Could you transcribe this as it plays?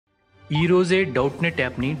ఈరోజే డౌట్నెట్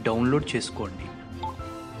యాప్ని డౌన్లోడ్ చేసుకోండి.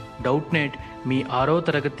 డౌట్నెట్ మీ 6వ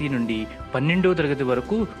తరగతి నుండి 12వ తరగతి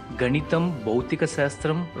వరకు గణితం, భౌతిక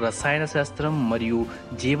శాస్త్రం, రసాయన శాస్త్రం మరియు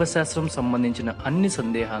జీవశాస్త్రం సంబంధించిన అన్ని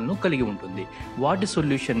సందేహాలను కలిగి ఉంటుంది. వాటి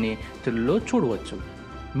సొల్యూషన్ని తెలుగులో చూడవచ్చు.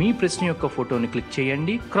 మీ ప్రశ్న యొక్క ఫోటోని క్లిక్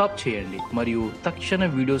చేయండి, క్రాప్ చేయండి మరియు తక్షణ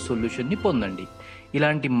వీడియో సొల్యూషన్ని పొందండి.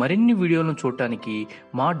 ఇలాంటి మరిన్ని వీడియోలను చూడటానికి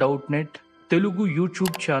మా Doubtnut Telugu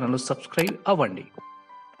YouTube channel subscribe అవ్వండి.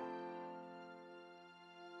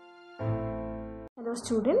 Hello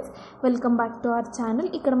students, welcome back to our channel.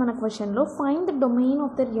 ఇక్కడ మన క్వశ్చన్ లో find the domain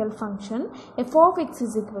of the real function f of x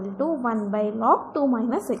is equal to 1 by log 2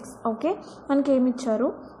 minus x. Okay, మనకి ఏమి ఇచ్చారు?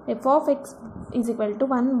 f of x is equal to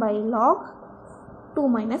 1 by log 2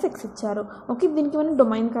 minus x ఇచ్చారు. Okay, దీనికి మనం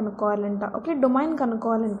domain కనుక్కోవాలంట. Okay, domain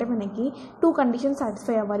కనుక్కోవాలంటే మనకి 2 conditions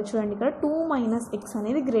satisfy అవ్వాలి. చూడండి, ఇక్కడ 2 minus x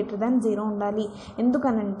అనేది గ్రేటర్ దాన్ 0 ఉండాలి.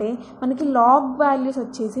 ఎందుకనంటే మనకి లాగ్ వాల్యూస్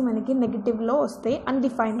వచ్చేసి మనకి నెగిటివ్లో వస్తాయి,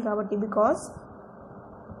 అన్డిఫైన్డ్ కాబట్టి. Because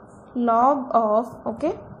log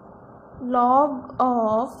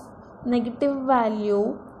of negative value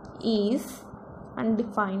is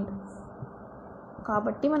undefined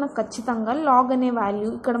కాబట్టి మనకు ఖచ్చితంగా లాగ్ అనే వాల్యూ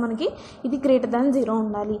ఇక్కడ మనకి ఇది గ్రేటర్ దాన్ 0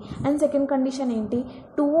 ఉండాలి. అండ్ సెకండ్ కండిషన్ ఏంటి?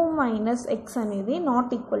 2 minus x అనేది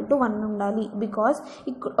నాట్ ఈక్వల్ టు 1 ఉండాలి. బికాస్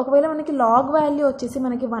ఒకవేళ మనకి లాగ్ వాల్యూ వచ్చేసి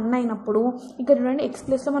మనకి 1 అయినప్పుడు ఇక్కడ చూడండి, x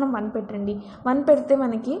ప్లేస్లో మనం 1 పెట్టండి. 1 పెడితే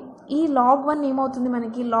మనకి ఈ లాగ్ 1 ఏమవుతుంది?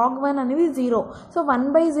 మనకి లాగ్ 1 అనేది 0. సో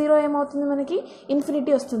 1/0 ఏమవుతుంది? మనకి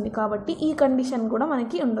ఇన్ఫినిటీ వస్తుంది. కాబట్టి ఈ కండిషన్ కూడా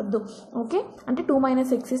మనకి ఉండొద్దు. ఓకే, అంటే 2 minus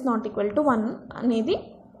x is not equal to 1 అనేది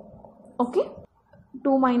okay,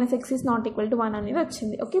 2 minus x is not equal to 1 అనేది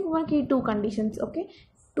వచ్చింది. ఓకే, ఇప్పుడు మనకి ఈ 2 conditions. Okay,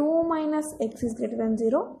 2 minus x is greater than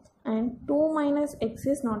 0 and 2 minus x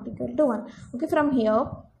is not equal to 1. Okay, from here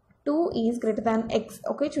 2 is greater than x.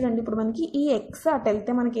 Okay, చూడండి, ఇప్పుడు మనకి ఈ x అటు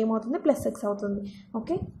వెళ్తే మనకి ఏమవుతుంది? ప్లస్ x అవుతుంది.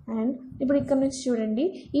 ఓకే, అండ్ ఇప్పుడు ఇక్కడ నుంచి చూడండి,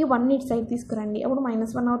 ఈ 1 ఇటు సైడ్ తీసుకురండి, అప్పుడు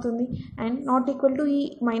 -1 అవుతుంది. అండ్ నాట్ ఈక్వల్ టు ఈ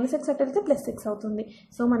 -x అటు వెళ్తే ప్లస్ x అవుతుంది.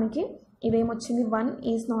 సో మనకి ఇదేమొచ్చింది? 1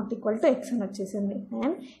 is not equal to x అని వచ్చేసింది.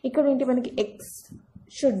 అండ్ ఇక్కడ ఏంటి? మనకి x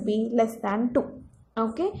should be less than 2.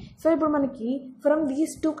 Okay, so ఇప్పుడు మనకి ఫ్రమ్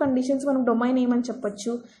దీస్ 2 కండిషన్స్ మనం డొమైన్ ఏమని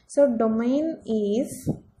చెప్పొచ్చు? సో డొమైన్ ఈజ్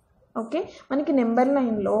ఓకే, మనకి నెంబర్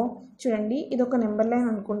లైన్లో చూడండి, ఇది ఒక నెంబర్ లైన్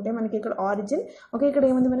అనుకుంటే మనకి ఇక్కడ ఆరిజిన్. ఓకే, ఇక్కడ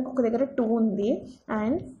ఏముంది? మనకి ఒక దగ్గర 2 ఉంది.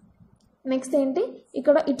 అండ్ నెక్స్ట్ ఏంటి?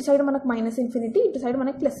 ఇక్కడ ఇటు సైడ్ మనకు -∞, ఇటు సైడ్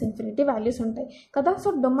మనకి +∞ వాల్యూస్ ఉంటాయి కదా. సో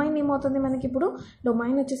డొమైన్ ఏమవుతుంది మనకి? ఇప్పుడు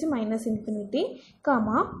డొమైన్ వచ్చేసి -∞,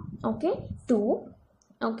 ఓకే 2.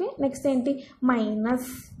 ఓకే, నెక్స్ట్ ఏంటి?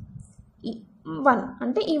 -1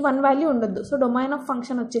 అంటే ఈ 1 వాల్యూ ఉండొద్దు. సో డొమైన్ ఆఫ్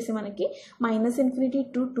ఫంక్షన్ వచ్చేసి మనకి -∞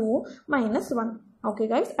 to 2 -1. Okay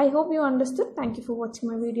guys, I hope you understood. Thank you for watching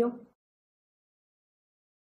my video.